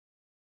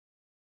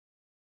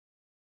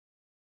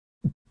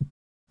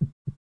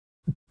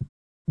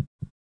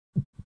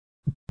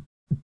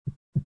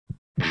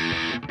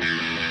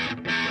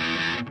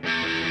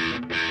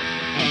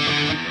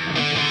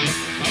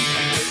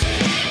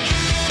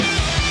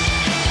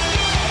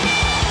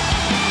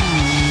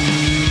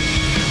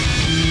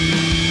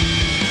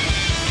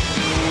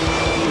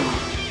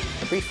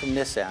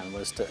Nissan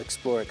was to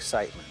explore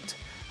excitement.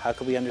 How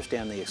could we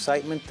understand the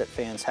excitement that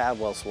fans have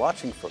whilst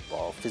watching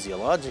football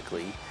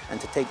physiologically, and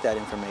to take that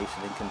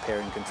information and compare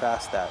and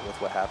contrast that with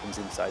what happens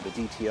inside the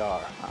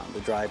GTR, the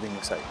driving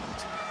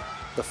excitement.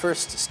 The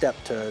first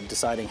step to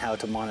deciding how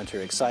to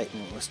monitor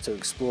excitement was to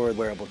explore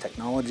wearable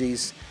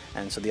technologies,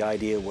 and so the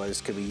idea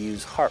was, could we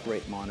use heart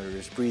rate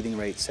monitors, breathing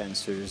rate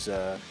sensors,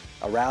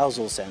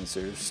 arousal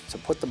sensors to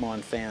put them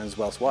on fans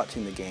whilst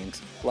watching the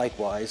games.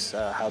 Likewise,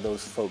 how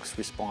those folks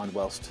respond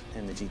whilst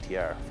in the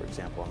GTR, for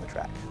example, on the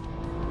track.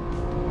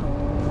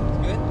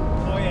 Good?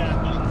 Oh yeah.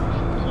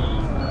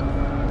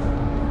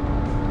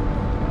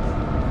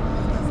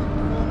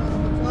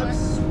 I'm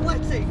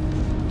sweating.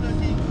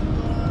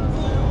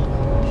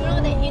 You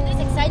know that in this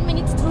excitement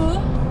it's true.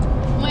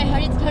 My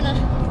heart is gonna.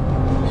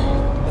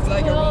 It's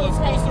like a roller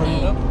coaster,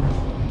 you know?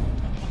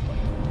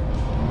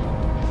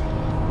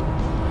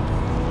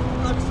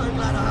 I'm so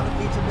glad I haven't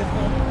eaten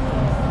before.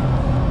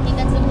 I think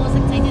that's the most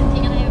exciting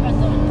thing I've ever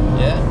done.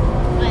 Yeah?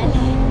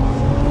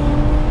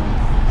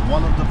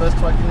 One of the best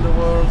track in the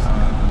world,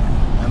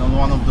 and on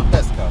one of the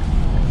best cars in the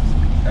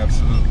world.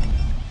 Absolutely.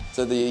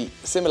 So the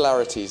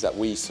similarities that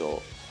we saw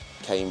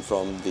came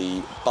from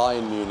the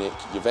Bayern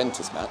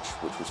Munich-Juventus match,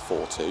 which was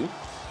 4-2,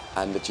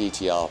 and the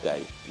GTR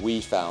day. We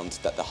found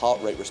that the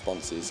heart rate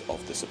responses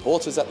of the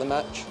supporters at the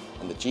match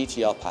and the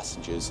GTR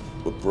passengers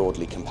were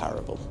broadly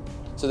comparable.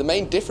 So the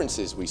main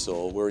differences we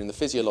saw were in the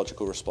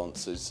physiological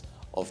responses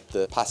of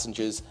the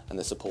passengers and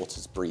the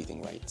supporters'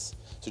 breathing rates.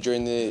 So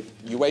during the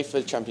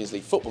UEFA Champions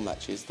League football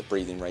matches, the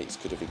breathing rates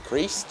could have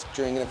increased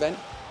during an event,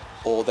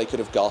 or they could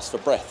have gasped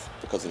for breath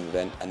because of an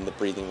event and the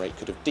breathing rate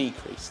could have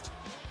decreased.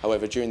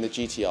 However, during the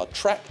GTR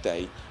track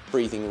day,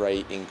 breathing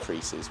rate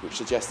increases, which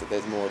suggests that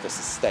there's more of a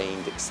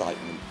sustained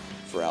excitement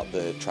throughout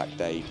the track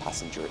day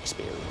passenger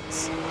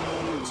experience.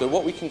 So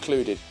what we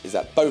concluded is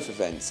that both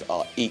events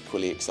are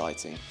equally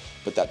exciting,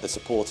 but that the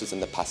supporters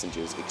and the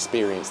passengers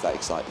experience that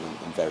excitement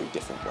in very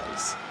different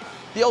ways.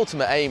 The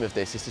ultimate aim of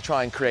this is to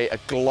try and create a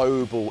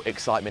global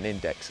excitement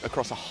index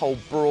across a whole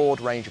broad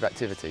range of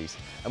activities.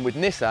 And with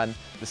Nissan,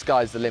 the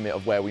sky's the limit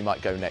of where we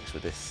might go next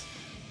with this.